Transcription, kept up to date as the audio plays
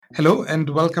Hello and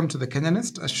welcome to The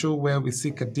Kenyanist, a show where we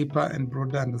seek a deeper and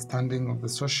broader understanding of the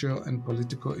social and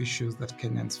political issues that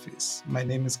Kenyans face. My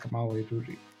name is Kamau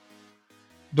Wairuri.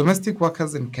 Domestic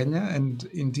workers in Kenya and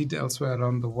indeed elsewhere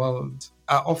around the world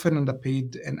are often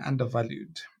underpaid and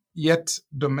undervalued. Yet,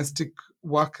 domestic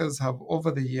workers have over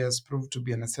the years proved to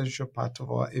be an essential part of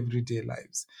our everyday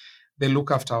lives. They look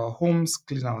after our homes,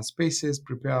 clean our spaces,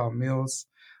 prepare our meals,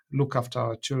 look after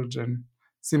our children.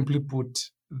 Simply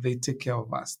put, they take care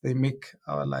of us. They make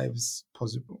our lives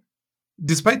possible.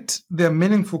 Despite their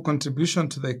meaningful contribution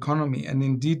to the economy and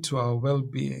indeed to our well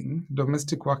being,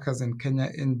 domestic workers in Kenya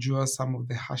endure some of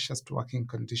the harshest working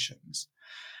conditions.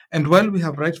 And while we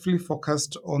have rightfully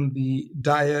focused on the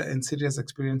dire and serious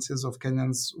experiences of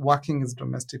Kenyans working as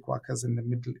domestic workers in the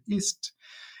Middle East,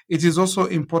 it is also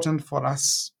important for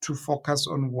us to focus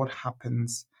on what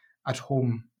happens at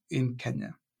home in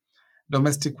Kenya.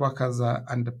 Domestic workers are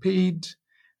underpaid,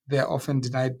 they are often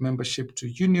denied membership to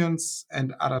unions,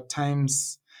 and are at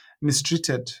times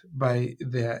mistreated by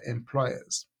their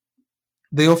employers.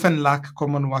 They often lack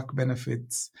common work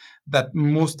benefits that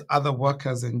most other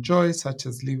workers enjoy, such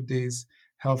as leave days,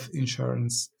 health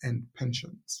insurance, and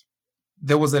pensions.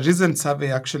 There was a recent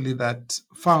survey actually that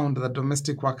found that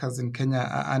domestic workers in Kenya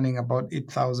are earning about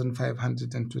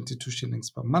 8,522 shillings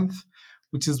per month,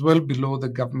 which is well below the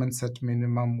government set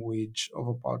minimum wage of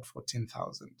about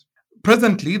 14,000.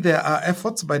 Presently, there are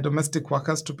efforts by domestic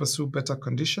workers to pursue better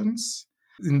conditions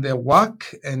in their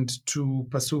work and to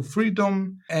pursue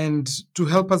freedom and to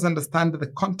help us understand the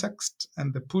context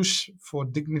and the push for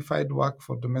dignified work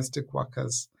for domestic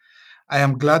workers. I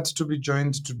am glad to be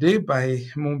joined today by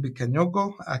Mumbi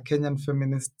Kanyogo, a Kenyan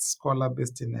feminist scholar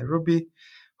based in Nairobi,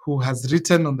 who has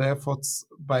written on the efforts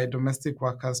by domestic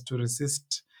workers to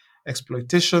resist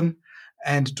exploitation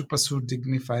and to pursue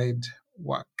dignified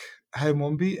work. Hi,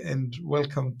 Mumbi, and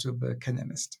welcome to The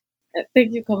Kenyanist.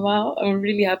 Thank you, Kamal. I'm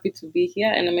really happy to be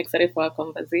here and I'm excited for our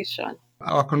conversation.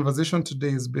 Our conversation today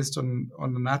is based on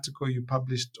an article you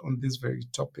published on this very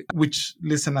topic, which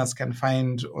listeners can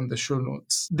find on the show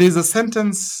notes. There's a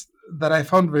sentence that I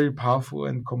found very powerful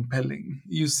and compelling.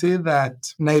 You say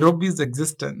that Nairobi's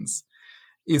existence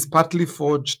is partly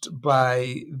forged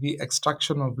by the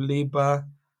extraction of labor,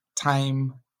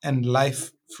 time, and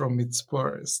life from its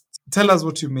poorest. Tell us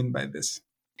what you mean by this.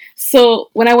 So,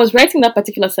 when I was writing that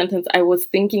particular sentence, I was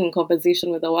thinking in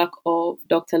conversation with the work of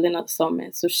Dr. Lena Some.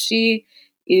 So, she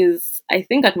is, I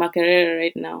think, at Makerere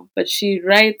right now, but she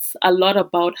writes a lot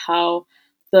about how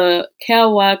the care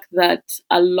work that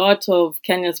a lot of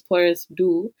Kenya's poorest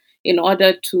do in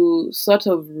order to sort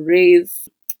of raise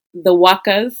the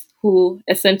workers who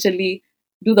essentially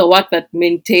do the work that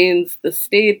maintains the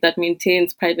state, that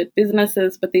maintains private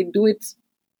businesses, but they do it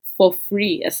for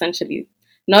free, essentially.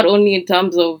 Not only in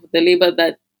terms of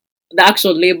the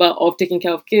actual labor of taking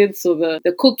care of kids, so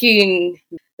the cooking,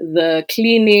 the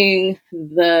cleaning,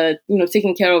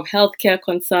 taking care of healthcare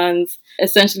concerns,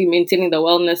 essentially maintaining the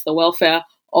wellness, the welfare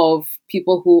of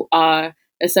people who are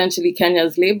essentially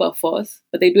Kenya's labor force,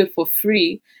 but they do it for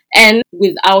free and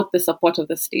without the support of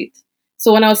the state.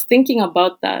 So when I was thinking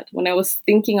about that, when I was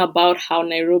thinking about how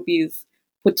Nairobi is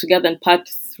put together in part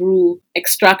through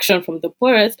extraction from the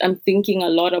poorest, I'm thinking a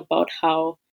lot about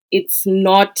how it's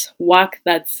not work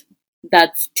that's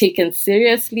taken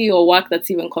seriously or work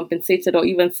that's even compensated or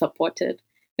even supported.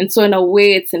 And so in a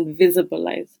way it's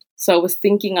invisibilized. So I was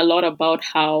thinking a lot about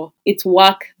how it's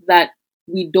work that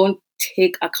we don't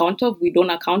take account of, we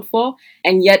don't account for,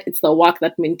 and yet it's the work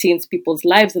that maintains people's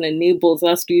lives and enables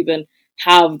us to even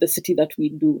have the city that we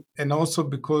do. And also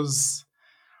because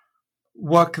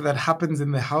work that happens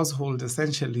in the household,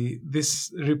 essentially,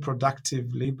 this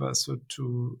reproductive labor, so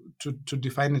to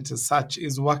define it as such,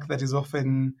 is work that is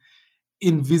often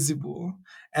invisible.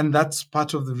 And that's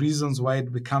part of the reasons why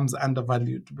it becomes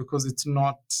undervalued, because it's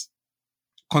not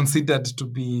considered to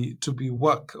be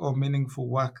work or meaningful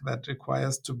work that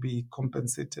requires to be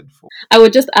compensated for. I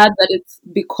would just add that it's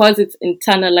because it's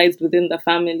internalized within the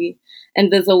family.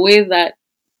 And there's a way that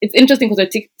it's interesting because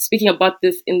we're speaking about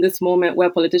this in this moment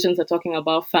where politicians are talking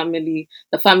about family,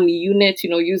 the family unit,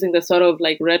 using the sort of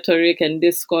like rhetoric and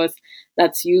discourse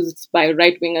that's used by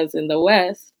right wingers in the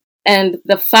West. And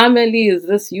the family is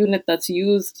this unit that's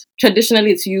used,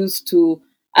 traditionally it's used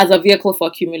as a vehicle for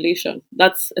accumulation.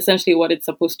 That's essentially what it's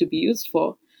supposed to be used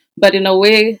for. But in a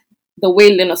way, the way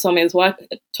Lena Some is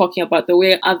talking about, the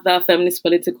way other feminist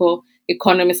political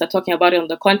economists are talking about it on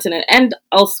the continent and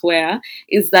elsewhere,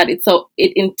 is that it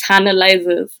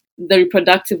internalizes the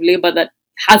reproductive labor that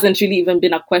hasn't really even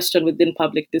been a question within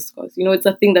public discourse. It's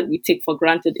a thing that we take for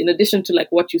granted. In addition to like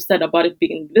what you said about it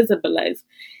being invisibilized,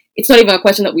 it's not even a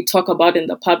question that we talk about in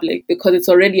the public because it's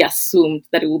already assumed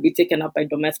that it will be taken up by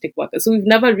domestic workers. So we've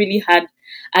never really had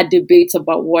a debate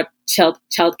about what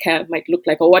childcare might look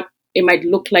like, or what it might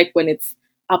look like when it's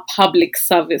a public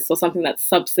service or something that's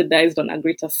subsidized on a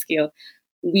greater scale.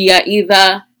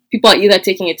 People are either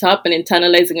taking it up and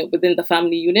internalizing it within the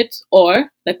family unit,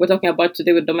 or like we're talking about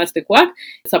today with domestic work,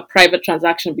 it's a private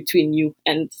transaction between you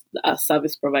and a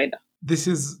service provider. This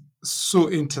is so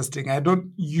interesting. I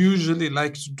don't usually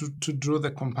like to draw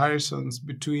the comparisons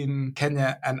between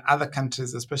Kenya and other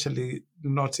countries, especially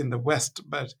not in the West.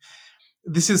 But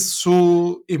this is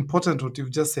so important what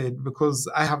you've just said, because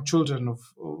I have children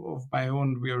of my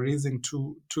own. We are raising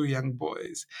two young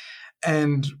boys,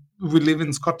 and we live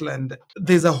in Scotland.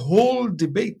 There's a whole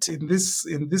debate in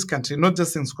this country, not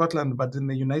just in Scotland, but in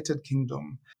the United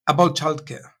Kingdom, about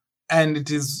childcare. And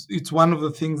it's one of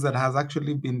the things that has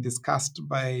actually been discussed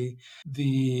by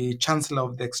the Chancellor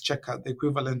of the Exchequer, the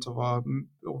equivalent of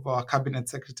our Cabinet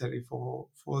Secretary for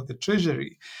the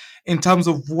Treasury, in terms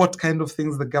of what kind of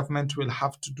things the government will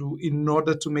have to do in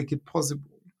order to make it possible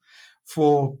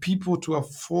for people to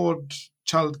afford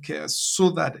childcare,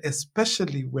 so that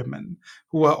especially women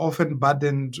who are often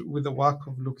burdened with the work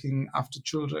of looking after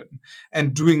children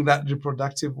and doing that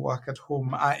reproductive work at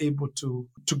home are able to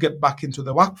get back into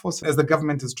the workforce, as the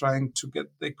government is trying to get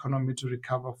the economy to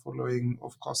recover following,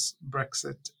 of course,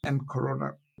 Brexit and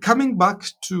Corona. Coming back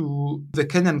to the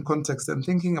Kenyan context and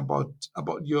thinking about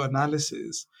your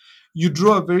analysis, you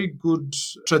draw a very good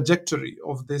trajectory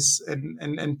of this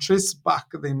and trace back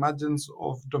the emergence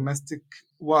of domestic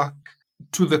work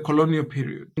to the colonial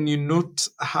period. And you note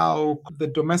how the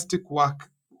domestic work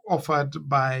offered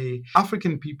by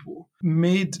African people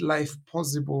made life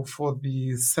possible for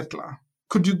the settler.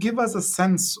 Could you give us a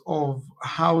sense of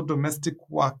how domestic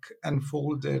work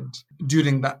unfolded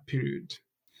during that period?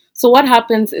 So what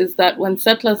happens is that when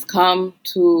settlers come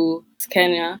to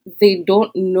Kenya, they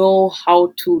don't know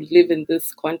how to live in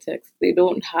this context. They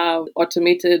don't have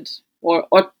automated or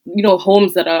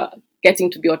homes that are getting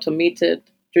to be automated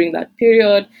during that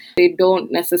period. They don't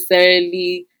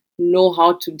necessarily know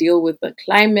how to deal with the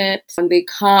climate. When they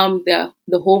come,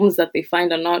 the homes that they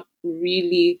find are not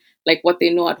really like what they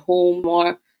know at home,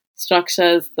 more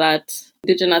structures that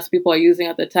indigenous people are using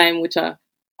at the time, which are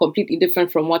completely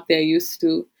different from what they're used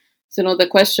to. So, the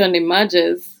question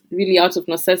emerges really out of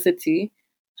necessity.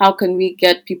 How can we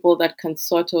get people that can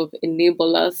sort of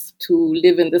enable us to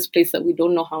live in this place that we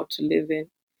don't know how to live in?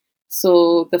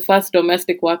 So the first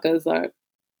domestic workers are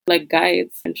like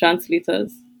guides and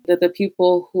translators. They're the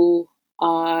people who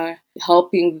are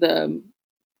helping them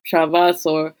traverse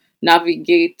or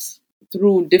navigate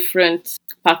through different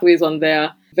pathways on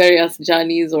their various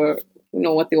journeys, or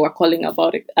what they were calling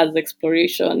about it as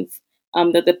explorations.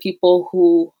 That the people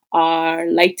who are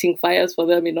lighting fires for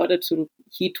them in order to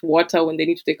heat water when they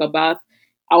need to take a bath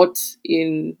out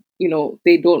in,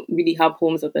 they don't really have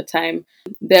homes at the time.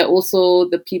 They're also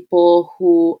the people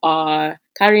who are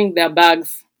carrying their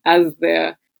bags as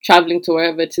they're traveling to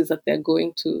wherever it is that they're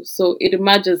going to. So it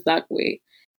emerges that way.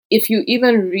 If you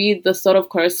even read the sort of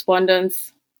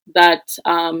correspondence that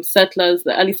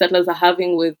the early settlers are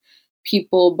having with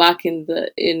people back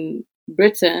in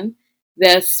Britain,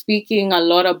 they're speaking a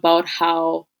lot about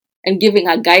how, and giving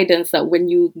a guidance that when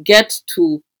you get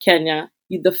to Kenya,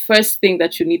 the first thing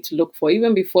that you need to look for,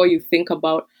 even before you think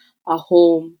about a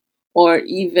home or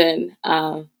even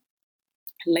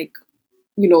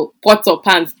pots or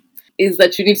pans, is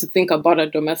that you need to think about a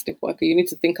domestic worker. You need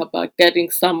to think about getting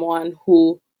someone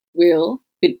who will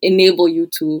enable you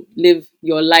to live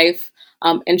your life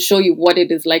and show you what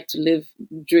it is like to live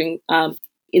during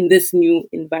in this new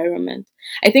environment.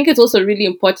 I think it's also really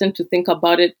important to think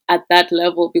about it at that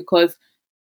level, because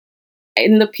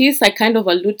in the piece I kind of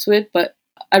allude to it, but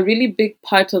a really big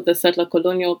part of the settler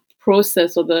colonial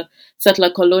process or the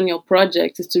settler colonial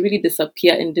project is to really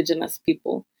disappear indigenous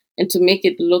people and to make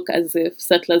it look as if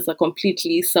settlers are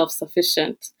completely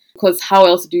self-sufficient. Because how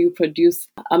else do you produce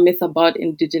a myth about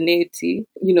indigeneity,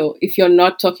 if you're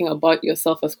not talking about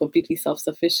yourself as completely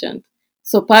self-sufficient?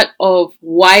 So part of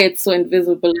why it's so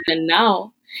invisible and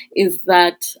now is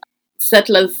that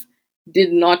settlers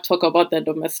did not talk about their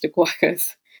domestic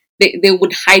workers. They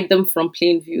would hide them from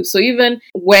plain view. So even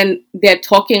when they're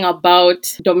talking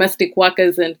about domestic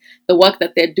workers and the work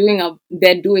that they're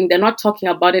doing, they're not talking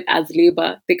about it as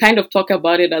labor. They kind of talk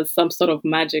about it as some sort of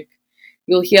magic.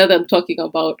 You'll hear them talking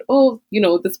about,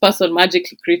 this person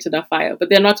magically created a fire, but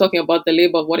they're not talking about the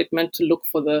labor of what it meant to look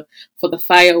for the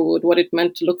firewood, what it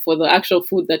meant to look for the actual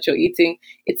food that you're eating.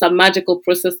 It's a magical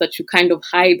process that you kind of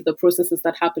hide the processes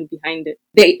that happen behind it.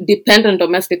 They depend on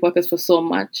domestic workers for so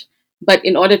much. But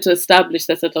in order to establish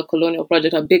the settler colonial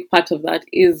project, a big part of that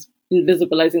is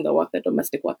invisibilizing the work that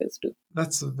domestic workers do.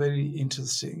 That's very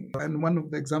interesting. And one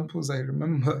of the examples I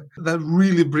remember that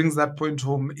really brings that point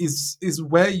home is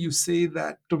where you say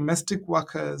that domestic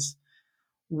workers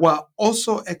were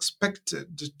also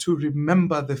expected to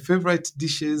remember the favorite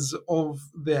dishes of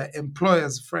their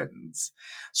employers' friends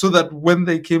so that when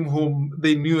they came home,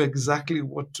 they knew exactly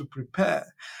what to prepare.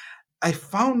 I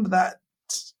found that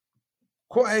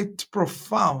quite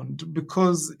profound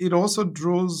because it also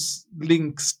draws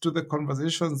links to the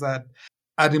conversations that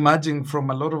are emerging from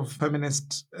a lot of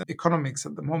feminist economics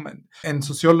at the moment and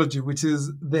sociology, which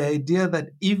is the idea that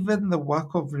even the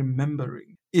work of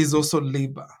remembering is also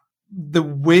labor. The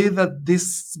way that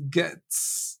this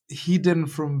gets hidden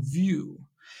from view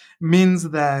means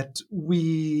that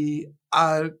we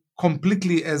are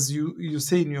completely, as you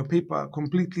say in your paper,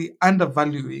 completely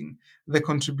undervaluing the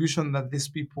contribution that these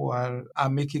people are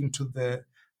making to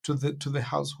the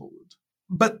household.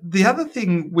 But the other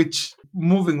thing, which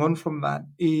moving on from that,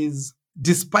 is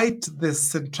despite the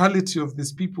centrality of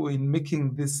these people in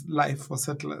making this life for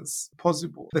settlers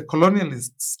possible, the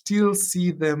colonialists still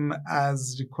see them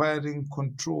as requiring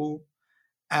control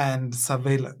and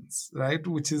surveillance, right?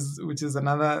 Which is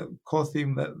another core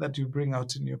theme that you bring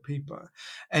out in your paper.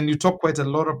 And you talk quite a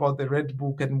lot about the Red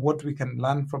Book and what we can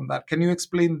learn from that. Can you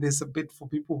explain this a bit for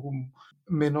people who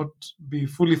may not be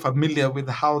fully familiar with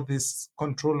how this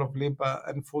control of labor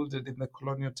unfolded in the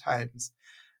colonial times,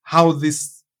 how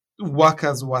these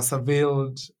workers were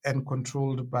surveilled and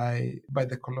controlled by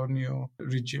the colonial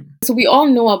regime? So we all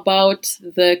know about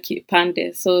the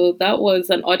Kipande. So that was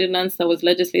an ordinance that was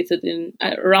legislated in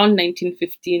around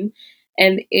 1915,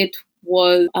 and it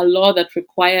was a law that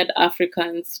required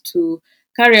Africans to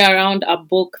carry around a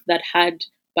book that had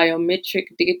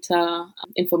biometric data,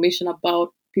 information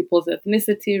about people's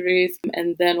ethnicity, race,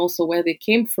 and then also where they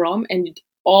came from. And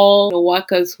all the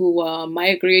workers who were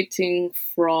migrating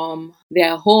from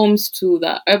their homes to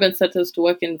the urban centers to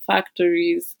work in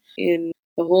factories, in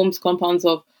the homes, compounds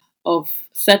of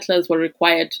settlers were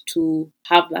required to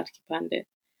have that kipande.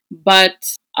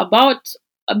 But about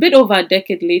a bit over a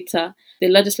decade later, they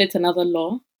legislate another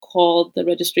law called the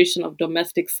Registration of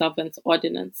Domestic Servants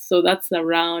Ordinance. So that's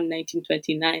around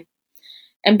 1929.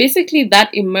 And basically, that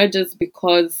emerges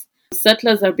because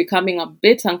settlers are becoming a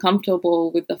bit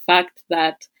uncomfortable with the fact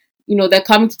that, they're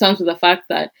coming to terms with the fact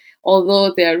that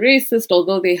although they are racist,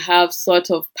 although they have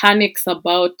sort of panics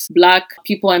about Black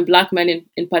people and Black men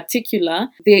in particular,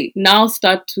 they now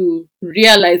start to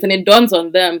realize, and it dawns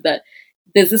on them, that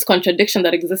there's this contradiction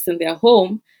that exists in their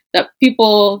home, that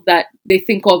people that they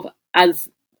think of as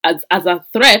a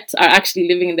threat are actually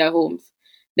living in their homes.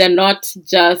 They're not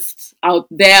just out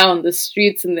there on the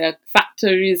streets, in their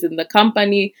factories, in the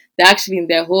company. They're actually in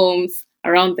their homes,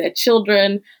 around their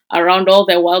children, around all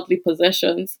their worldly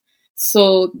possessions.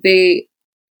 So they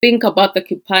think about the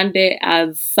kipande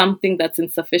as something that's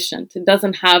insufficient. It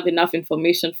doesn't have enough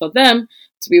information for them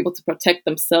to be able to protect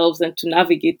themselves and to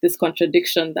navigate this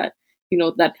contradiction that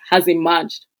has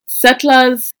emerged.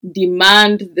 Settlers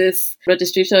demand this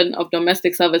registration of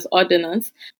domestic service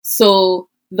ordinance. So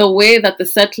the way that the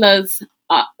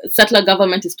settler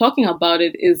government is talking about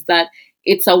it is that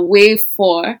it's a way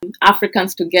for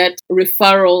Africans to get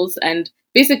referrals and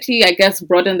basically, I guess,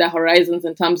 broaden their horizons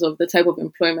in terms of the type of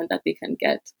employment that they can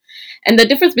get. And the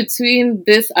difference between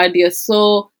this idea,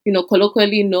 so,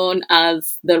 colloquially known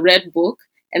as the Red Book,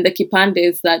 and the Kipande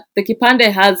is that the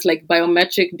Kipande has like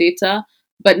biometric data,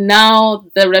 but now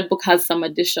the Red Book has some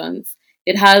additions.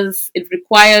 It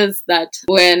requires that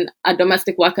when a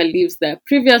domestic worker leaves their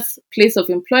previous place of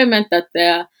employment, that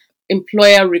their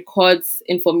employer records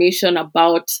information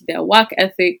about their work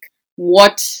ethic,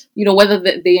 whether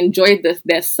they enjoyed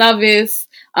their service,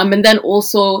 and then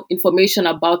also information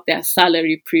about their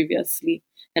salary previously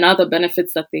and other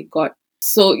benefits that they got.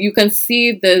 So you can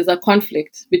see there's a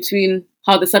conflict between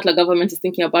how the settler government is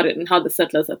thinking about it and how the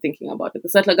settlers are thinking about it. The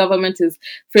settler government is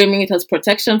framing it as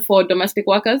protection for domestic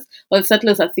workers, while the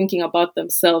settlers are thinking about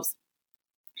themselves.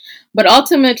 But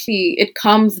ultimately, it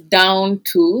comes down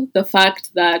to the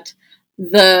fact that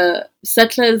the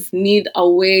settlers need a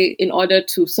way in order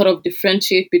to sort of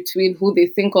differentiate between who they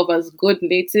think of as good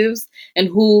natives and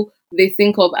who they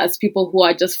think of as people who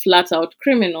are just flat out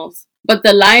criminals. But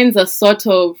the lines are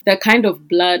they're kind of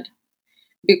blurred,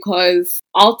 because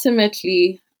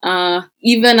ultimately,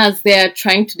 even as they're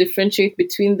trying to differentiate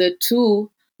between the two,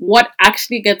 what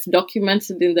actually gets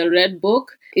documented in the Red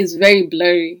Book is very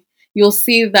blurry. You'll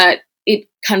see that it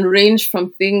can range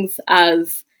from things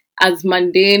as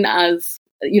mundane as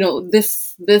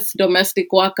this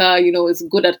domestic worker, is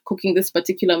good at cooking this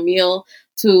particular meal,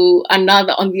 to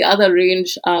another on the other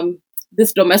range,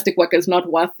 this domestic worker is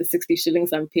not worth the 60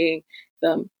 shillings I'm paying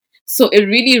them. So it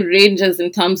really ranges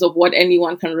in terms of what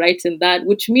anyone can write in that,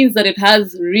 which means that it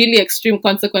has really extreme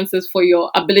consequences for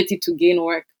your ability to gain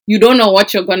work. You don't know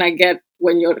what you're going to get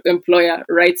when your employer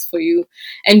writes for you,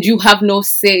 and you have no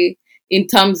say in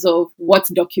terms of what's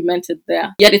documented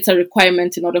there. Yet it's a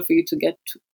requirement in order for you to get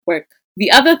to work.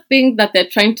 The other thing that they're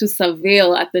trying to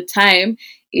surveil at the time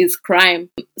is crime.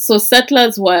 So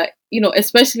settlers were,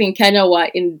 especially in Kenya, were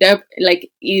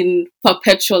in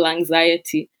perpetual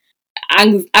anxiety,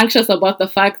 anxious about the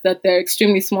fact that they're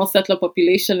extremely small settler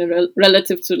population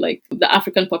relative to like the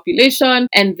African population,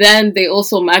 and then they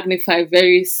also magnify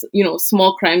very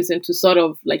small crimes into sort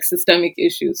of like systemic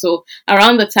issues. So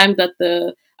around the time that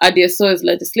the RDSO is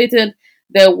legislated,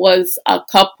 there was a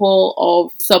couple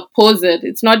of supposed,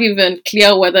 it's not even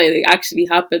clear whether they actually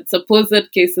happened,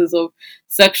 supposed cases of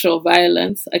sexual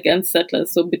violence against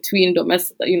settlers. So between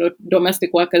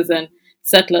domestic workers and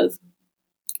settlers.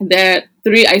 There are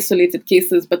 3 isolated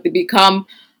cases, but they become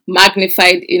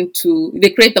magnified they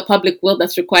create the public will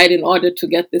that's required in order to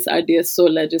get this RDSO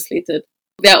legislated.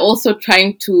 They're also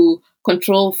trying to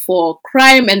control for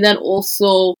crime and then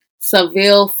also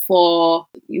surveil for,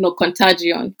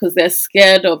 contagion, because they're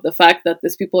scared of the fact that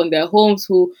there's people in their homes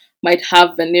who might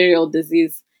have venereal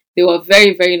disease. They were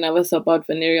very, very nervous about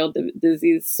venereal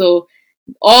disease. So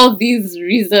all these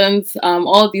reasons,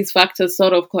 all these factors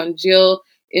sort of congeal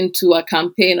into a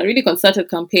campaign, a really concerted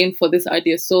campaign for this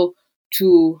RDSO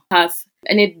to pass.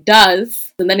 And it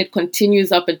does, and then it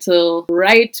continues up until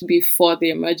right before the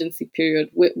emergency period,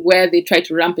 where they try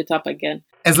to ramp it up again.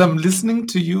 As I'm listening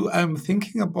to you, I'm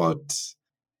thinking about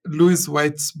Louis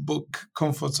White's book,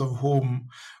 Comforts of Home,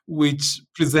 which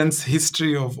presents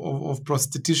history of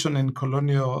prostitution in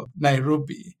colonial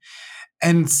Nairobi,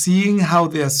 and seeing how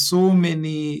there are so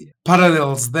many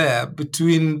parallels there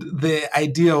between the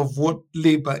idea of what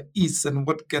labor is and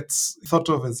what gets thought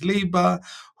of as labor,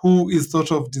 who is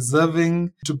thought of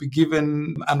deserving to be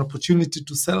given an opportunity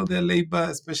to sell their labor,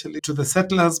 especially to the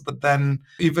settlers, but then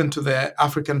even to the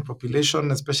African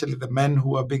population, especially the men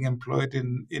who are being employed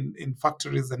in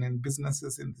factories and in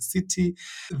businesses in the city.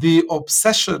 The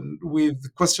obsession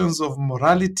with questions of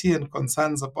morality and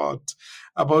concerns about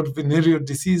venereal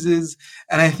diseases.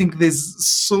 And I think there's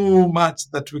so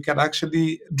much that we can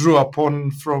actually draw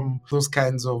upon from those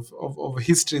kinds of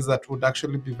histories that would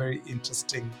actually be very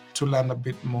interesting to learn a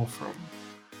bit more from.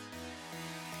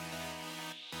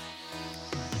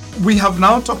 We have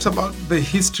now talked about the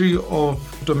history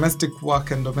of domestic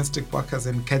work and domestic workers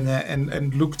in Kenya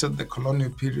and looked at the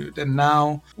colonial period. And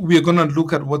now we are going to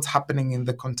look at what's happening in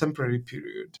the contemporary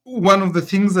period. One of the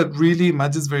things that really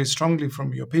emerges very strongly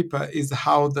from your paper is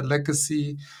how the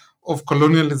legacy of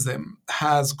colonialism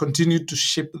has continued to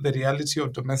shape the reality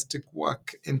of domestic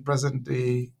work in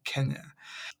present-day Kenya.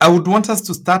 I would want us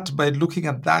to start by looking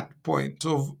at that point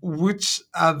of which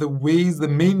are the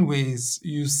main ways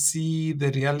you see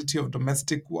the reality of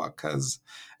domestic workers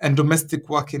and domestic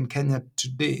work in Kenya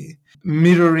today,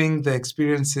 mirroring the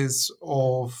experiences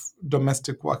of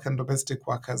domestic work and domestic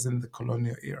workers in the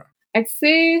colonial era. I'd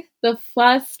say the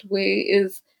first way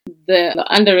is the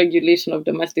underregulation of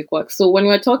domestic work. So when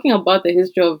we're talking about the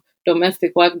history of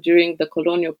domestic work during the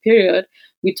colonial period,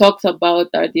 we talked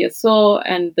about the RDSO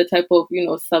and the type of,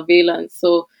 surveillance.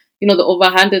 So, the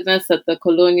overhandedness that the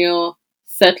colonial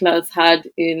settlers had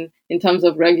in terms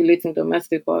of regulating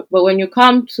domestic work. But when you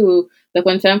come to the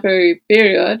contemporary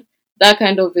period, that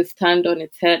kind of is turned on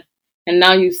its head. And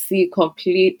now you see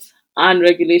complete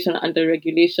unregulation,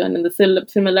 underregulation. And the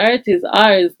similarities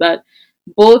is that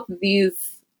both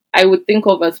these I would think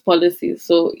of as policies.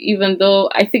 So even though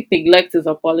I think neglect is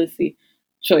a policy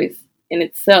choice in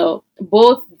itself,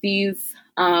 both these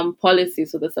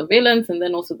policies, so the surveillance and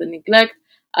then also the neglect,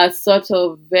 are sort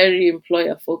of very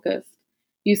employer focused.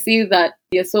 You see that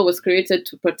the SO was created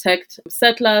to protect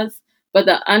settlers, but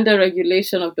the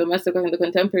under-regulation of domestic work in the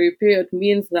contemporary period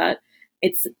means that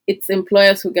it's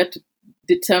employers who get to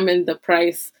determine the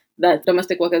price that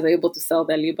domestic workers are able to sell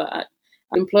their labor at.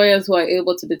 Employers who are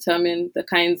able to determine the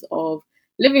kinds of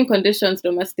living conditions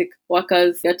domestic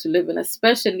workers get to live in,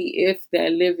 especially if they're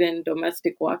living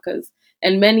domestic workers.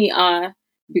 And many are,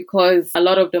 because a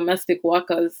lot of domestic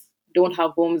workers don't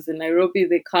have homes in Nairobi.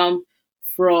 They come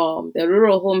from their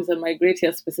rural homes and migrate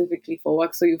here specifically for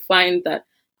work. So you find that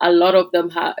a lot of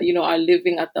them are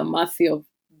living at the mercy of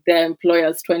their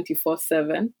employers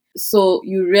 24/7. So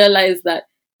you realize that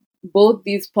both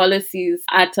these policies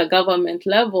at a government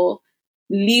level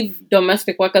leave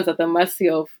domestic workers at the mercy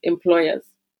of employers.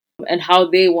 and how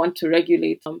they want to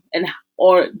regulate them, and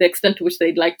or the extent to which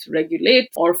they'd like to regulate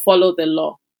or follow the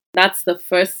law. That's the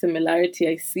first similarity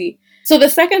I see. So the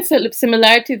second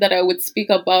similarity that I would speak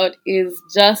about is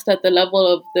just at the level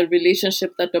of the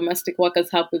relationship that domestic workers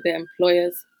have with their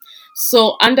employers.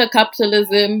 So under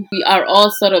capitalism, we are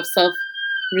all sort of self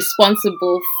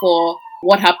responsible for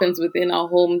what happens within our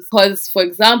homes. Because, for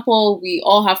example, we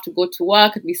all have to go to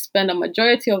work and we spend a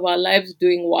majority of our lives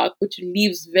doing work, which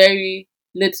leaves very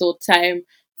little time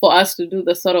for us to do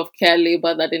the sort of care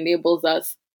labor that enables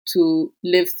us to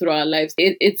live through our lives.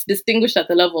 It's distinguished at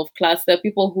the level of class. There are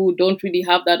people who don't really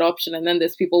have that option, and then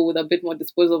there's people with a bit more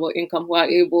disposable income who are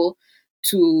able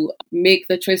to make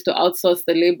the choice to outsource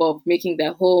the labor of making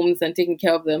their homes and taking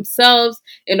care of themselves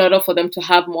in order for them to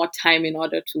have more time in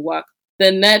order to work.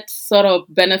 The net sort of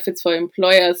benefits for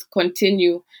employers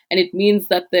continue, and it means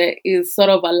that there is sort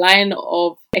of a line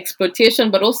of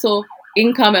exploitation, but also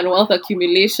income and wealth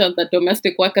accumulation that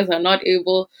domestic workers are not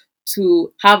able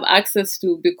to have access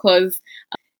to because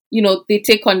they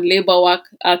take on labor work,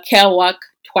 care work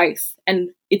twice, and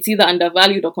it's either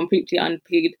undervalued or completely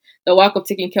unpaid. The work of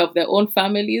taking care of their own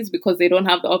families because they don't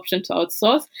have the option to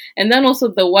outsource, and then also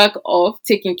the work of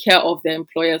taking care of their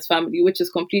employer's family, which is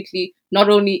completely not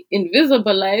only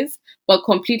invisibilized, but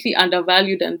completely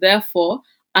undervalued and therefore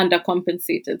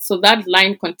undercompensated. So that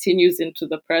line continues into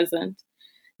the present.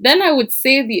 Then I would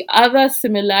say the other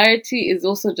similarity is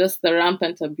also just the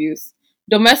rampant abuse.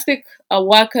 Domestic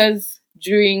workers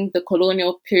during the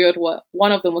colonial period were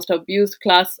one of the most abused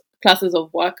classes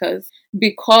of workers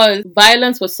because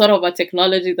violence was sort of a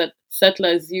technology that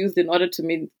settlers used in order to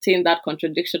maintain that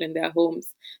contradiction in their homes.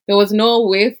 There was no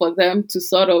way for them to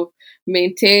sort of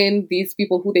maintain these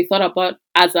people who they thought about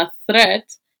as a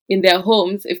threat in their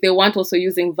homes if they weren't also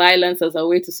using violence as a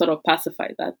way to sort of pacify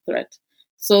that threat.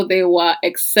 So they were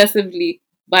excessively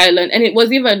violent. And it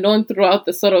was even known throughout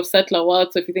the sort of settler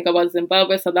world. So if you think about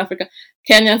Zimbabwe, South Africa,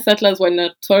 Kenyan settlers were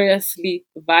notoriously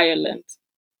violent.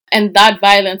 And that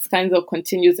violence kind of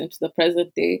continues into the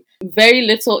present day. Very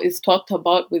little is talked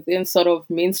about within sort of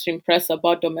mainstream press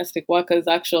about domestic workers'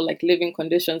 actual like living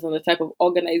conditions and the type of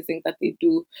organizing that they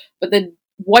do. But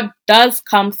what does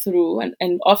come through,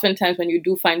 and oftentimes when you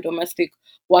do find domestic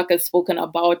workers spoken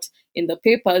about in the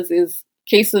papers, is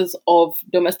cases of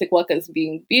domestic workers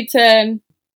being beaten,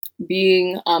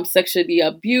 being sexually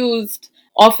abused.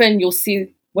 Often you'll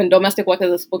see when domestic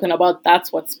workers are spoken about,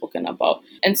 that's what's spoken about.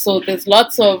 And so there's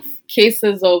lots of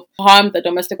cases of harm that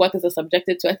domestic workers are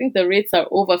subjected to. I think the rates are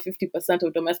over 50%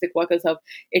 of domestic workers have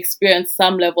experienced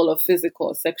some level of physical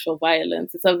or sexual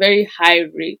violence. It's a very high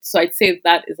rate. So I'd say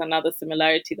that is another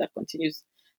similarity that continues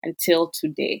until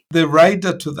today. The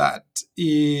rider to that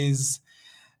is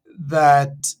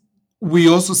that we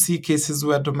also see cases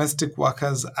where domestic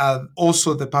workers are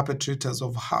also the perpetrators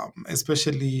of harm,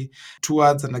 especially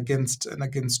towards and against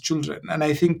children. And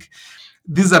I think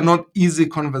these are not easy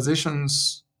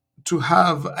conversations to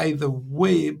have either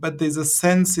way, but there's a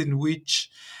sense in which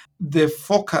the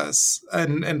focus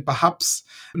and perhaps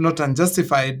not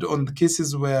unjustified on the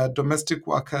cases where domestic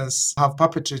workers have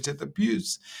perpetrated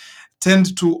abuse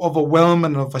tend to overwhelm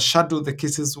and overshadow the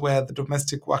cases where the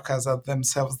domestic workers are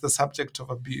themselves the subject of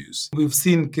abuse. We've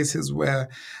seen cases where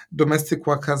domestic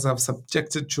workers have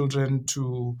subjected children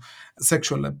to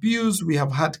sexual abuse. We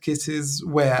have had cases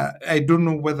where I don't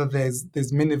know whether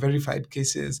there's many verified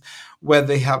cases where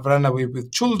they have run away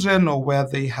with children or where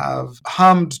they have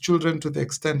harmed children to the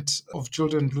extent of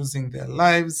children losing their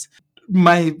lives.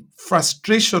 My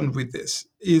frustration with this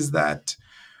is that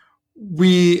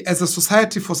we, as a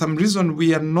society, for some reason,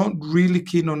 we are not really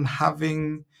keen on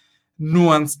having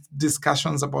nuanced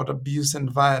discussions about abuse and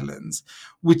violence,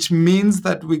 which means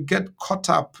that we get caught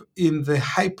up in the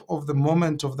hype of the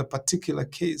moment of the particular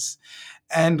case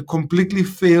and completely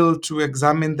fail to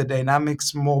examine the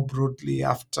dynamics more broadly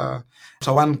after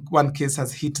one case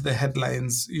has hit the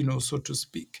headlines, so to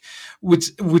speak, which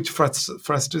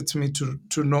frustrates me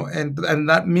to no end. And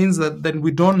that means that then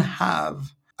we don't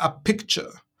have a picture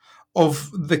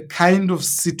of the kind of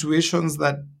situations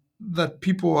that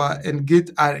people are in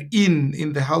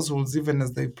the households, even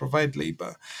as they provide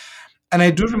labor. And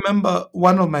I do remember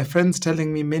one of my friends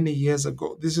telling me many years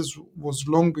ago, was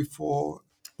long before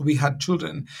we had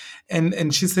children,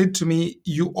 and she said to me,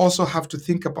 you also have to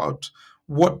think about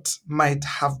what might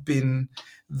have been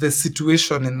the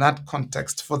situation in that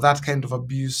context for that kind of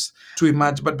abuse to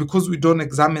emerge. But because we don't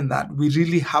examine that, we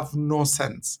really have no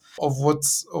sense of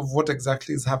what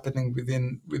exactly is happening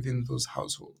within those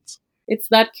households. It's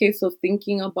that case of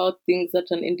thinking about things at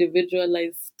an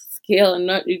individualized scale and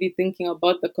not really thinking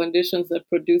about the conditions that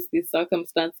produce these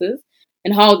circumstances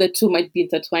and how the two might be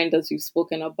intertwined, as you've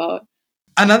spoken about.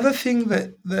 Another thing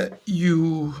that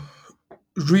you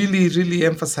really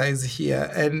emphasize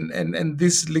here, and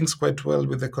this links quite well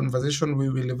with the conversation we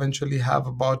will eventually have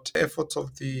about efforts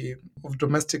of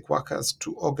domestic workers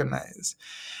to organize,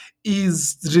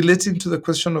 is relating to the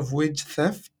question of wage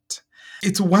theft.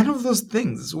 It's one of those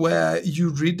things where you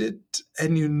read it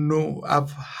and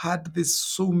I've had this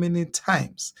so many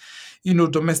times.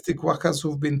 Domestic workers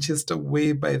who've been chased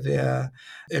away by their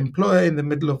employer in the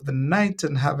middle of the night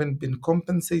and haven't been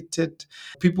compensated,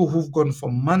 people who've gone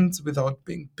for months without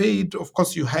being paid. Of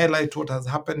course, you highlight what has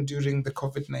happened during the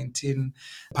COVID-19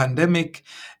 pandemic.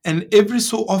 And every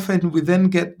so often, we then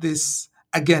get this.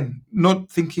 Again, not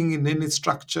thinking in any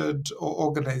structured or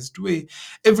organized way,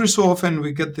 every so often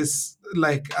we get this,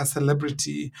 like a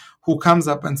celebrity who comes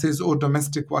up and says, oh,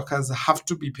 domestic workers have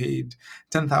to be paid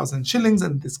 10,000 shillings,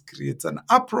 and this creates an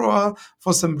uproar.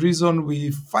 For some reason,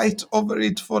 we fight over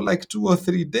it for like 2 or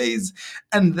 3 days,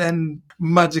 and then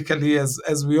magically,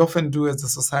 as we often do as a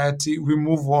society, we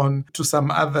move on to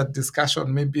some other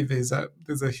discussion. Maybe there's a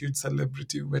huge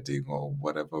celebrity wedding or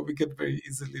whatever. We get very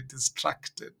easily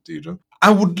distracted. I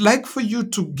would like for you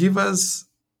to give us,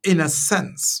 in a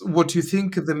sense, what you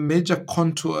think the major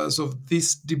contours of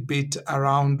this debate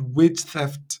around wage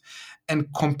theft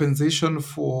and compensation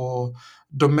for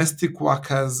domestic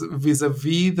workers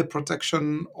vis-a-vis the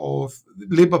protection of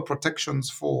labor protections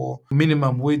for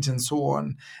minimum wage and so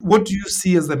on. What do you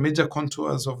see as the major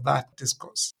contours of that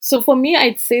discourse? So for me,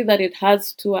 I'd say that it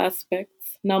has two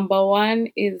aspects. Number one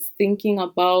is thinking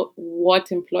about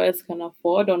what employers can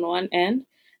afford on one end.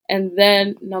 And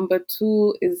then number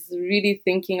two is really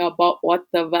thinking about what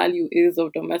the value is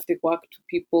of domestic work to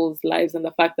people's lives and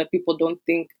the fact that people don't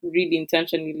think really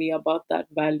intentionally about that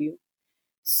value.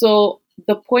 So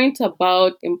the point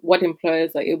about what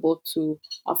employers are able to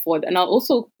afford, and I'll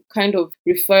also kind of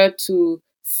refer to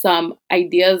some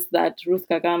ideas that Ruth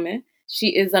Kagame,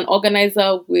 she is an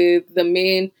organizer with the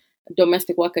main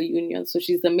domestic worker union. So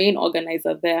she's the main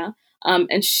organizer there.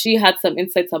 And she had some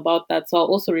insights about that. So I'll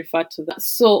also refer to that.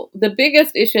 So the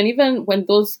biggest issue, and even when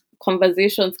those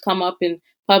conversations come up in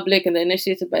public and they're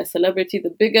initiated by a celebrity, the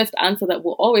biggest answer that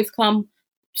will always come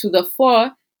to the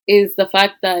fore is the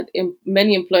fact that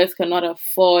many employers cannot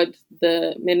afford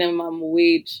the minimum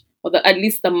wage, or at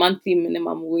least the monthly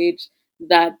minimum wage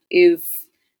that is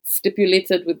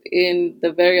stipulated within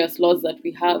the various laws that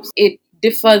we have. It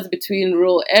differs between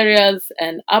rural areas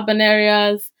and urban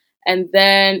areas, and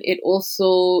then it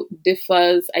also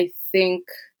differs, I think,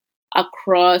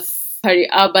 across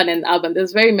peri-urban and urban.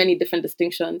 There's very many different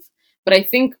distinctions, but I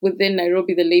think within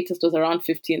Nairobi, the latest was around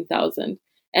 15,000.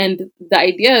 And the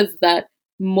idea is that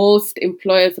most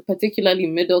employers, particularly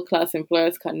middle class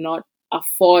employers, cannot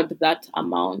afford that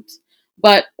amount.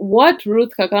 But what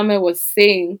Ruth Kagame was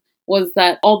saying was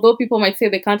that although people might say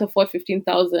they can't afford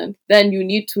 15,000, then you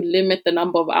need to limit the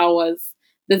number of hours.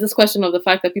 There's this question of the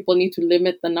fact that people need to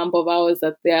limit the number of hours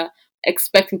that they're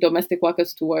expecting domestic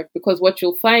workers to work. Because what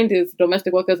you'll find is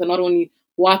domestic workers are not only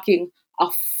working a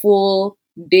full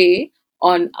day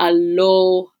on a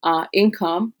low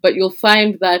income, but you'll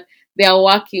find that they are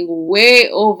working way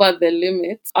over the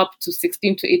limit, up to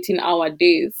 16 to 18-hour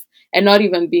days, and not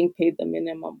even being paid the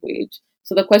minimum wage.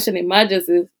 So the question emerges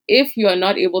is, if you are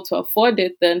not able to afford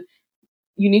it, then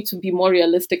you need to be more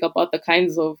realistic about the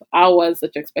kinds of hours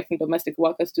that you're expecting domestic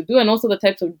workers to do, and also the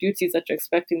types of duties that you're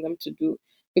expecting them to do.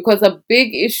 Because a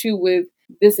big issue with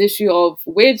this issue of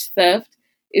wage theft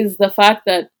is the fact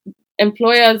that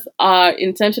employers are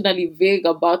intentionally vague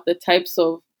about the types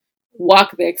of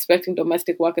work they're expecting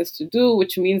domestic workers to do,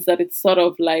 which means that it's sort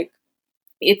of like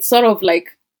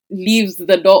leaves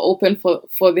the door open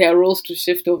for their roles to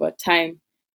shift over time,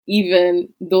 even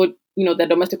though the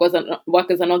domestic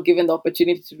workers are not given the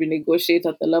opportunity to renegotiate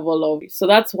at the level of. So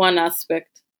that's one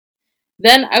aspect.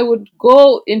 Then I would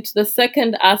go into the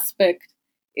second aspect,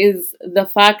 is the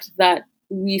fact that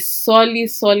we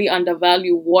sorely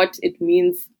undervalue what it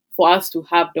means for us to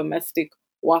have domestic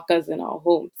workers in our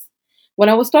homes. When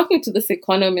I was talking to this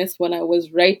economist, when I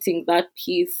was writing that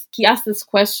piece, he asked this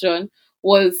question,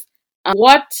 was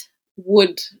what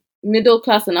would middle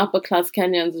class and upper class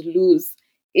Kenyans lose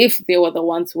if they were the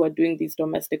ones who are doing these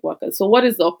domestic workers? So what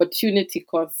is the opportunity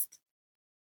cost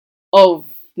of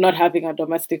not having a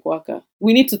domestic worker?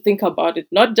 We need to think about it,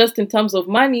 not just in terms of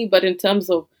money, but in terms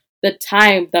of the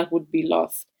time that would be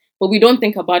lost. But we don't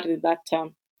think about it in that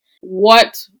term.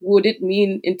 What would it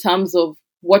mean in terms of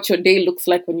what your day looks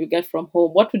like when you get from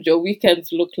home? What would your weekends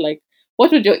look like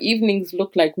What would your evenings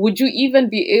look like? Would you even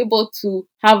be able to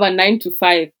have a 9 to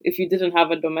 5 if you didn't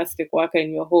have a domestic worker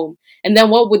in your home? And then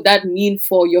what would that mean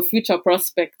for your future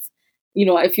prospects?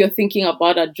 If you're thinking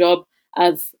about a job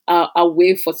as a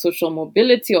way for social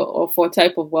mobility, or for a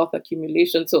type of wealth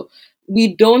accumulation. So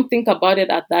we don't think about it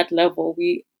at that level.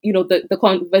 The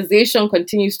conversation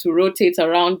continues to rotate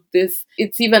around this.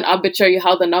 It's even arbitrary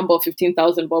how the number of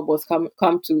 15,000 bob was come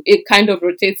to. It kind of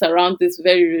rotates around this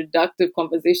very reductive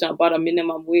conversation about a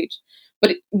minimum wage.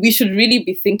 But we should really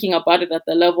be thinking about it at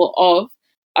the level of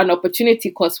an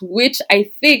opportunity cost, which I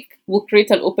think will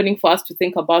create an opening for us to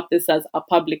think about this as a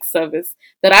public service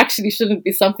that actually shouldn't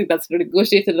be something that's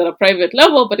negotiated at a private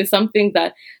level, but is something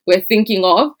that we're thinking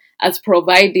of as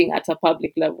providing at a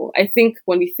public level. I think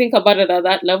when we think about it at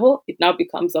that level, it now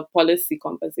becomes a policy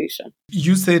conversation.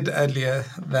 You said earlier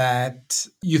that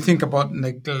you think about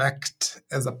neglect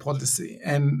as a policy,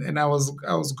 and I was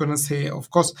going to say, of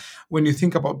course, when you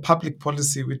think about public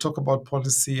policy, we talk about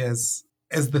policy as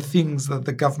the things that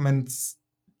the government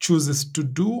chooses to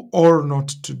do or not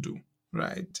to do,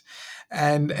 right?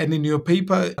 And in your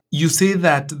paper, you say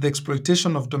that the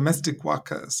exploitation of domestic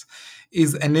workers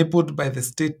is enabled by the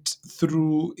state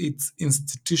through its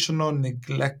institutional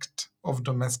neglect of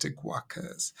domestic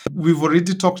workers. We've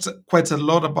already talked quite a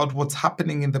lot about what's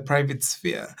happening in the private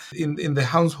sphere, in the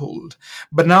household.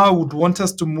 But now I would want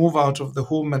us to move out of the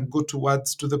home and go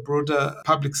towards to the broader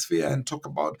public sphere and talk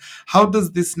about how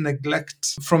does this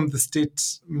neglect from the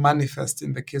state manifest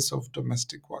in the case of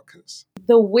domestic workers?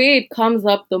 The way it comes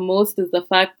up the most is the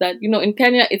fact that, in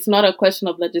Kenya, it's not a question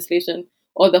of legislation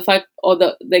or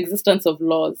the existence of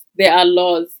laws. There are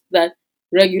laws that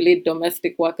regulate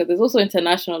domestic workers. There's also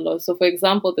international laws. So, for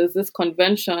example, there's this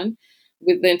convention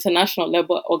with the International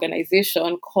Labour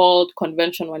Organization called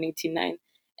Convention 189.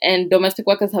 And domestic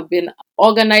workers have been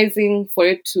organizing for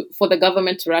the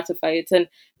government to ratify it. And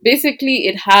basically,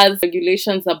 it has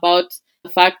regulations about the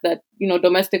fact that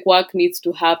domestic work needs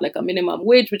to have like a minimum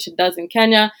wage, which it does in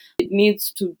Kenya. It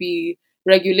needs to be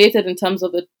regulated in terms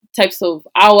of the types of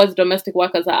hours domestic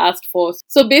workers are asked for.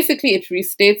 So basically, it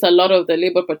restates a lot of the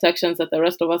labor protections that the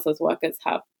rest of us as workers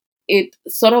have. It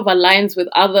sort of aligns with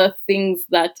other things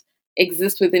that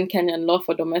exist within Kenyan law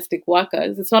for domestic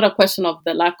workers. It's not a question of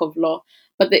the lack of law,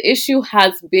 but the issue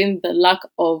has been the lack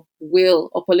of will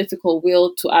or political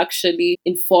will to actually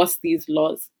enforce these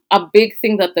laws. A big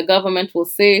thing that the government will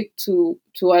say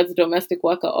towards domestic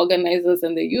worker organizers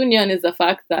and the union is the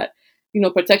fact that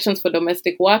protections for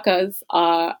domestic workers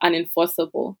are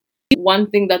unenforceable. One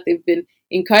thing that they've been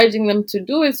encouraging them to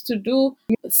do is to do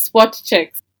spot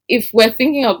checks. If we're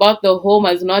thinking about the home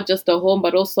as not just a home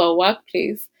but also a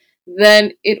workplace,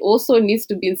 then it also needs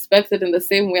to be inspected in the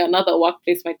same way another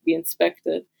workplace might be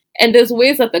inspected. And there's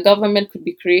ways that the government could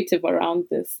be creative around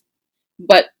this,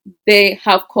 but they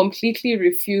have completely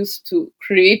refused to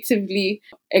creatively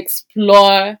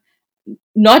explore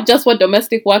not just what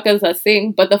domestic workers are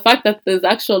saying, but the fact that there's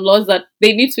actual laws that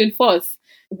they need to enforce.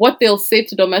 What they'll say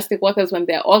to domestic workers when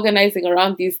they're organizing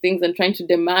around these things and trying to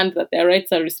demand that their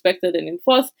rights are respected and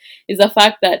enforced is the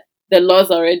fact that the laws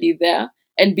are already there.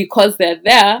 And because they're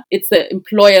there, it's the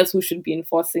employers who should be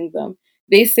enforcing them.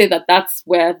 They say that that's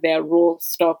where their role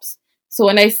stops. So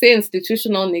when I say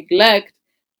institutional neglect,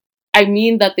 I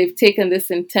mean that they've taken this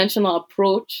intentional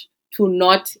approach to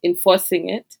not enforcing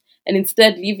it and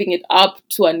instead leaving it up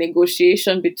to a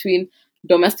negotiation between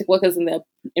domestic workers and their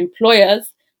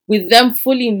employers, with them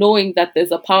fully knowing that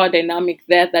there's a power dynamic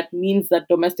there that means that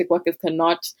domestic workers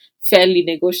cannot fairly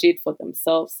negotiate for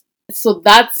themselves. So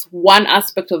that's one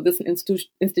aspect of this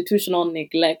institutional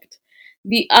neglect.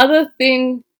 The other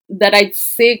thing that I'd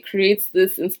say creates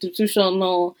this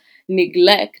institutional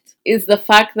neglect is the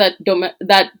fact that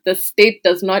that the state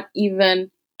does not even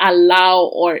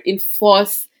allow or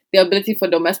enforce the ability for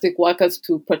domestic workers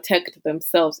to protect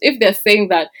themselves. If they're saying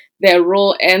that their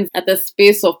role ends at the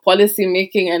space of policy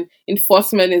making and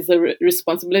enforcement is the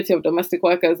responsibility of domestic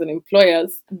workers and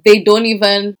employers, they don't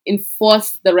even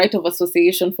enforce the right of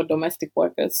association for domestic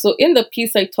workers. So in the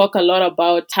piece, I talk a lot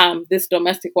about TAM, this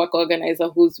domestic work organizer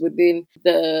who's within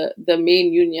the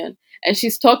main union. And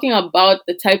she's talking about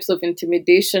the types of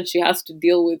intimidation she has to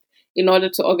deal with in order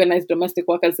to organize domestic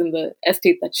workers in the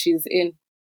estate that she's in.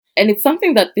 And it's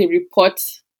something that they report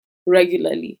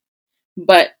regularly.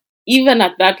 But even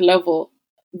at that level,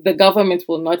 the government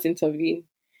will not intervene.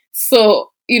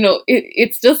 So,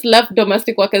 it's just left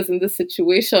domestic workers in this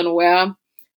situation where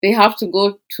they have to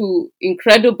go to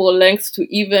incredible lengths to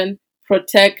even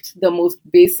protect the most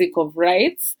basic of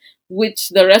rights, which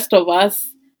the rest of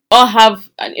us all have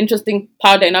an interesting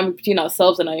power dynamic between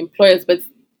ourselves and our employers. But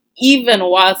even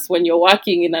worse when you're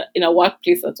working in a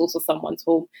workplace that's also someone's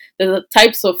home. There's a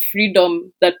types of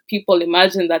freedom that people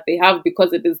imagine that they have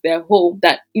because it is their home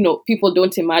that, people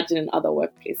don't imagine in other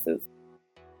workplaces.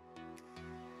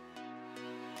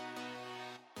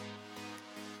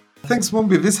 Thanks,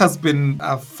 Mumbi. This has been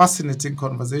a fascinating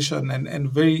conversation and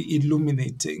very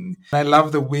illuminating. I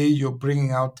love the way you're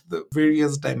bringing out the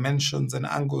various dimensions and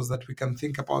angles that we can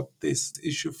think about this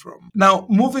issue from. Now,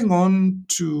 moving on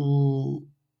to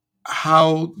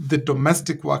how the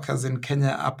domestic workers in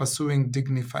Kenya are pursuing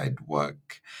dignified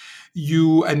work.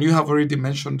 You have already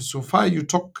mentioned so far, you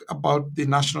talk about the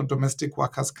National Domestic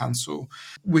Workers Council,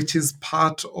 which is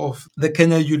part of the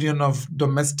Kenya Union of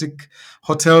Domestic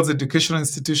Hotels, Educational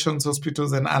Institutions,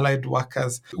 Hospitals, and Allied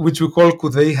Workers, which we call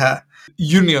KUDHEIHA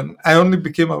Union. I only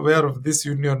became aware of this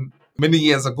union many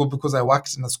years ago because I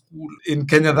worked in a school in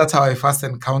Kenya. That's how I first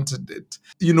encountered it,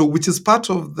 which is part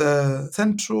of the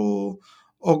Central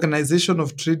Organization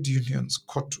of Trade Unions,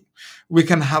 KOTU. We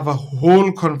can have a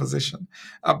whole conversation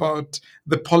about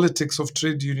the politics of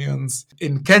trade unions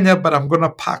in Kenya, but I'm going to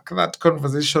park that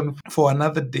conversation for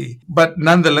another day. But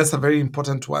nonetheless, a very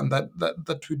important one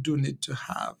that we do need to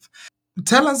have.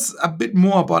 Tell us a bit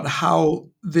more about how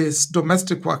these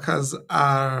domestic workers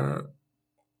are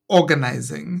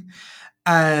organizing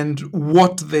and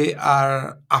what they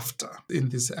are after in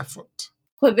this effort.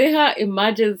 KUDHEIHA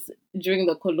emerges during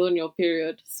the colonial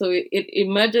period. So it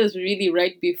emerges really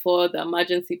right before the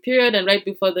emergency period and right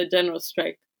before the general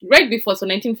strike. Right before, so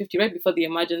 1950, right before the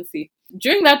emergency.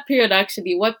 During that period,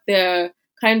 actually, what they're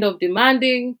kind of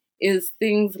demanding is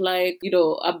things like,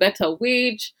 a better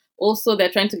wage. Also,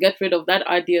 they're trying to get rid of that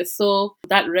RDSO,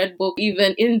 that red book.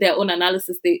 Even in their own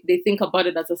analysis, they think about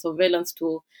it as a surveillance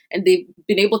tool. And they've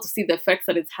been able to see the effects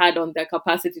that it's had on their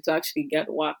capacity to actually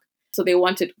get work. So they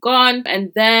want it gone.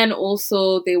 And then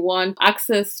also they want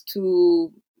access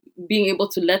to being able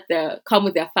to come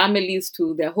with their families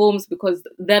to their homes, because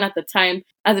then at the time,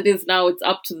 as it is now, it's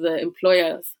up to the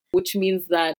employers, which means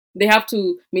that they have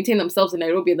to maintain themselves in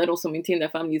Nairobi and then also maintain their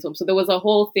families home. So there was a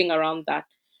whole thing around that.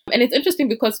 And it's interesting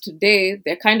because today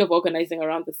they're kind of organizing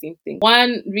around the same thing.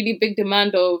 One really big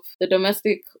demand of the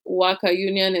domestic worker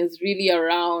union is really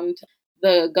around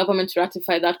the government to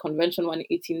ratify that Convention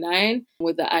 189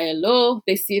 with the ILO.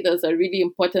 They see it as a really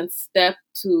important step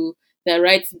to their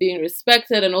rights being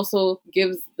respected, and also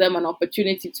gives them an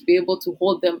opportunity to be able to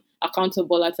hold them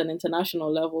accountable at an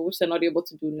international level, which they're not able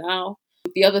to do now.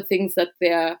 The other things that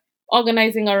they're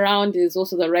organizing around is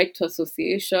also the right to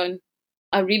association.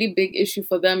 A really big issue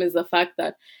for them is the fact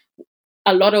that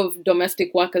a lot of domestic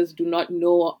workers do not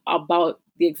know about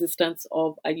the existence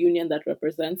of a union that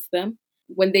represents them.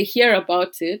 When they hear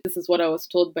about it, this is what I was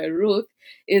told by Ruth,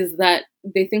 is that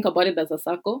they think about it as a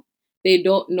circle. They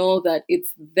don't know that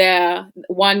it's there.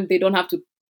 One, they don't have to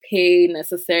pay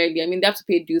necessarily. I mean, they have to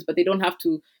pay dues, but they don't have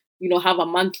to, have a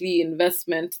monthly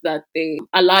investment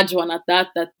a large one at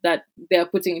that they're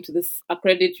putting into this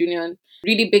accredited union.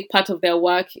 Really big part of their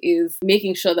work is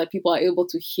making sure that people are able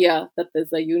to hear that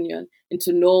there's a union and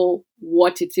to know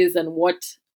what it is and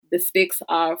what the stakes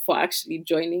are for actually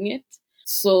joining it.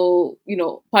 So,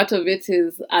 part of it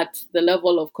is at the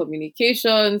level of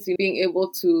communications, being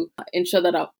able to ensure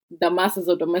that the masses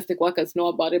of domestic workers know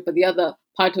about it. But the other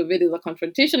part of it is a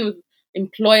confrontation with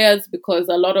employers, because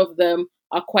a lot of them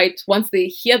are once they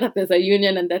hear that there's a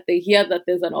union and that they hear that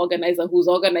there's an organizer who's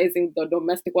organizing the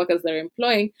domestic workers they're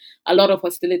employing, a lot of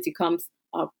hostility comes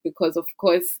up because, of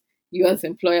course, you as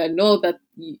employer know that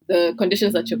the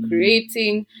conditions that you're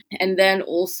creating and then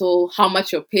also how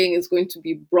much you're paying is going to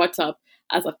be brought up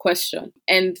as a question.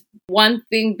 And one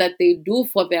thing that they do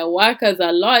for their workers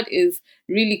a lot is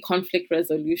really conflict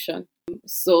resolution.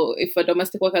 So if a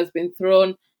domestic worker has been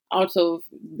thrown out of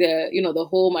the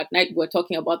home at night, we're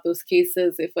talking about those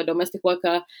cases. If a domestic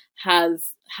worker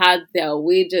has had their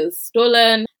wages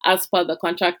stolen as per the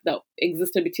contract that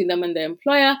existed between them and their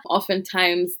employer,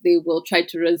 oftentimes they will try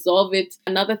to resolve it.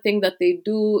 Another thing that they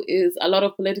do is a lot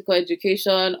of political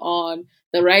education on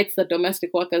the rights that domestic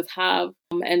workers have,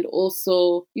 and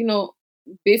also,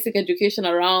 basic education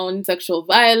around sexual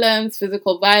violence,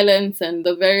 physical violence, and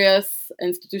the various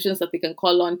institutions that they can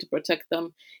call on to protect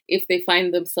them if they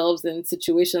find themselves in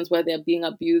situations where they're being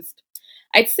abused.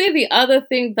 I'd say the other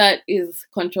thing that is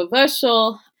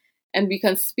controversial and we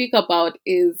can speak about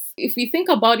is, if we think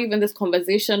about even this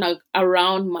conversation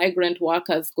around migrant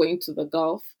workers going to the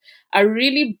Gulf, a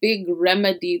really big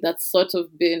remedy that's sort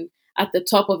of been at the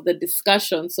top of the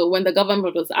discussion. So when the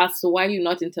government was asked, so why are you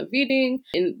not intervening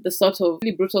in the sort of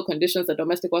really brutal conditions that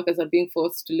domestic workers are being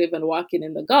forced to live and work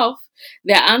in the Gulf,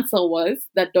 their answer was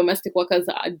that domestic workers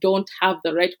don't have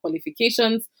the right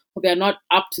qualifications they're not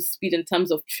up to speed in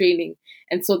terms of training.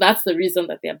 And so that's the reason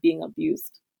that they're being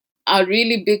abused. A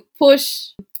really big push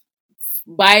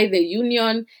by the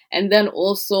union and then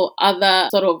also other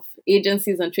sort of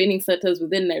agencies and training centers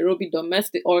within Nairobi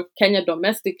domestic or Kenya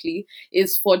domestically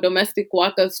is for domestic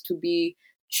workers to be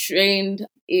trained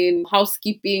in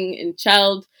housekeeping, in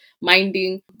child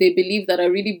minding. They believe that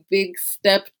a really big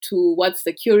step towards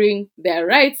securing their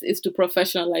rights is to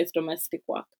professionalize domestic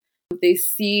work. They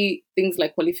see things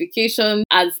like qualification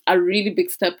as a really big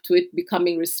step to it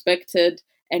becoming respected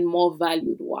and more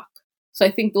valued work. So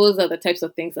I think those are the types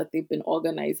of things that they've been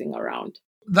organizing around.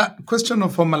 That question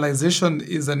of formalization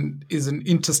is an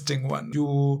interesting one.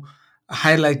 You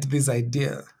highlight this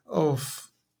idea of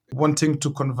wanting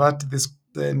to convert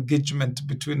the engagement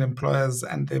between employers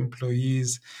and the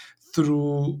employees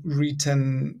through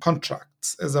written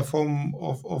contracts as a form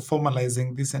of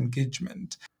formalizing this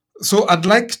engagement. So I'd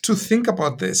like to think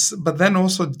about this, but then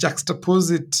also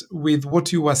juxtapose it with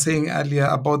what you were saying earlier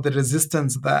about the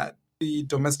resistance that the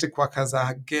domestic workers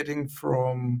are getting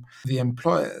from the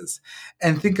employers,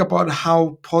 and think about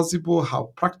how possible,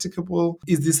 how practicable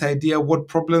is this idea? What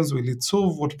problems will it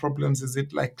solve? What problems is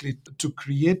it likely to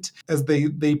create as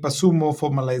they pursue more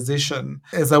formalization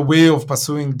as a way of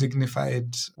pursuing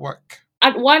dignified work?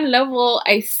 At one level,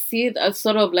 I see it as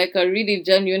sort of like a really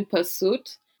genuine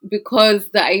pursuit because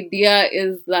the idea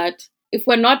is that if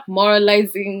we're not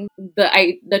moralizing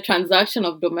the transaction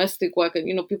of domestic work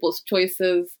and people's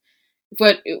choices,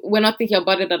 if we're not thinking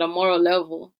about it at a moral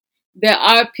level, there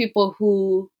are people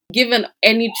who, given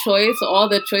any choice or all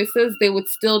the choices, they would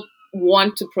still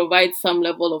want to provide some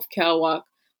level of care work,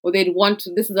 or they'd want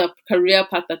to. This is a career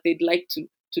path that they'd like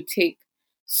to take.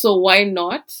 So why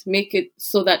not make it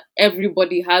so that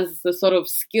everybody has the sort of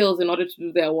skills in order to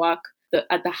do their work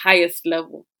at the highest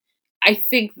level? I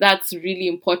think that's really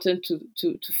important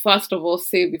to first of all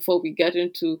say before we get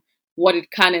into what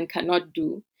it can and cannot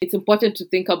do. It's important to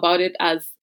think about it as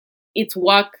it's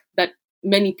work that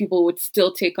many people would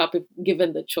still take up if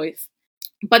given the choice.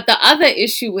 But the other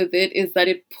issue with it is that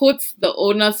it puts the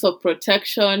onus of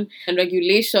protection and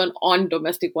regulation on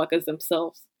domestic workers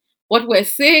themselves. What we're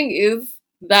saying is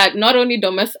that not only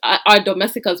our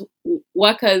domestic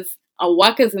workers are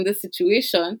workers in this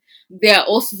situation, they are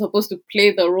also supposed to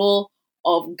play the role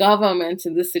of government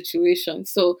in this situation.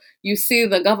 So you see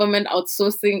the government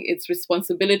outsourcing its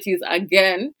responsibilities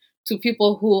again to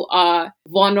people who are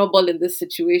vulnerable in this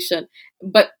situation.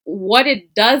 But what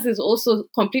it does is also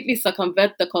completely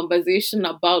circumvent the conversation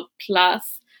about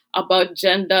class, about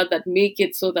gender, that make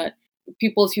it so that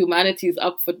people's humanity is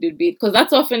up for debate. Because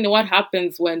that's often what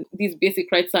happens when these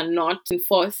basic rights are not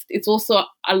enforced. It's also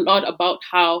a lot about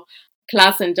how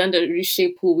class and gender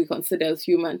reshape who we consider as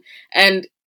human. And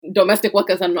domestic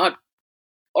workers are not,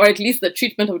 or at least the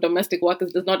treatment of domestic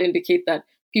workers does not indicate that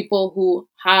people who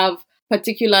have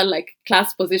particular like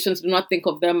class positions do not think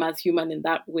of them as human in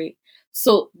that way.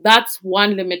 So that's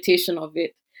one limitation of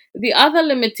it. The other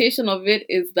limitation of it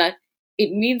is that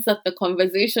it means that the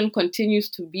conversation continues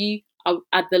to be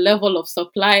at the level of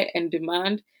supply and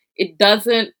demand. It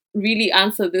doesn't really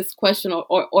answer this question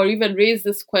or even raise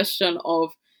this question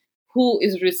of who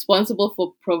is responsible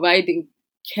for providing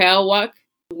care work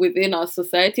within our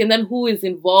society, and then who is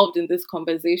involved in this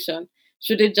conversation.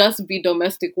 Should it just be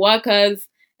domestic workers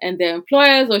and their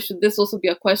employers, or should this also be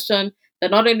a question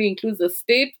that not only includes the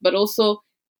state, but also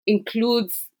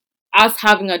includes us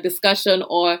having a discussion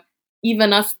or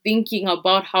even us thinking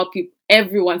about how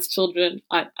everyone's children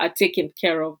are taken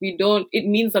care of? It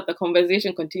means that the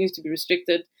conversation continues to be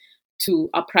restricted to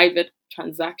a private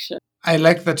transaction. I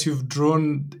like that you've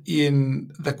drawn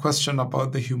in the question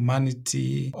about the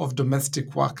humanity of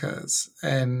domestic workers.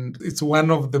 And it's one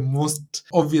of the most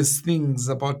obvious things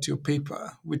about your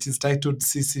paper, which is titled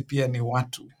CCP and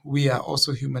Iwatu. We are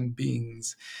also human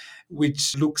beings,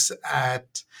 which looks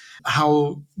at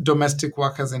how domestic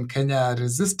workers in Kenya are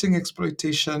resisting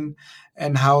exploitation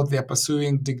and how they are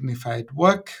pursuing dignified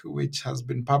work, which has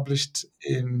been published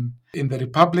in the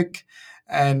Republic.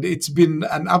 And it's been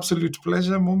an absolute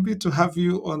pleasure, Mumbi, to have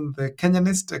you on the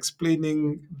Kenyanist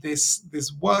explaining this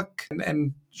work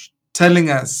and telling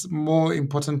us more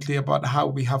importantly about how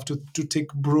we have to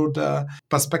take broader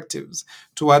perspectives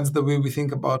towards the way we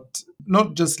think about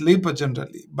not just labor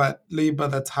generally, but labor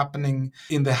that's happening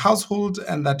in the household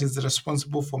and that is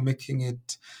responsible for making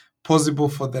it possible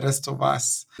for the rest of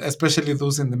us, especially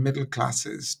those in the middle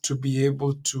classes, to be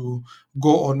able to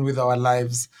go on with our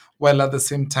lives while at the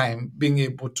same time being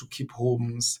able to keep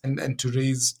homes and to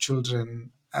raise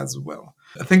children as well.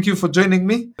 Thank you for joining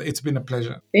me. It's been a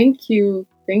pleasure. Thank you.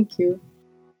 Thank you.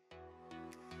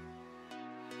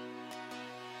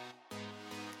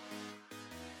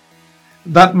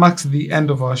 That marks the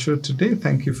end of our show today.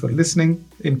 Thank you for listening.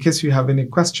 In case you have any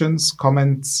questions,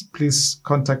 comments, please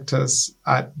contact us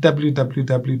at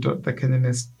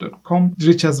www.thekenyanist.com.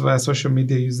 Reach us via social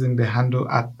media using the handle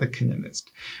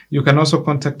 @thekenyanist. You can also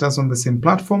contact us on the same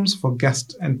platforms for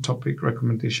guest and topic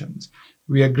recommendations.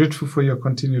 We are grateful for your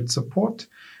continued support.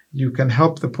 You can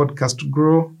help the podcast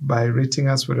grow by rating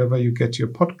us wherever you get your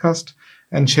podcast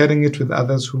and sharing it with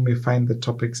others who may find the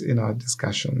topics in our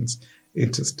discussions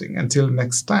interesting. Until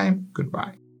next time,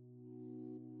 goodbye.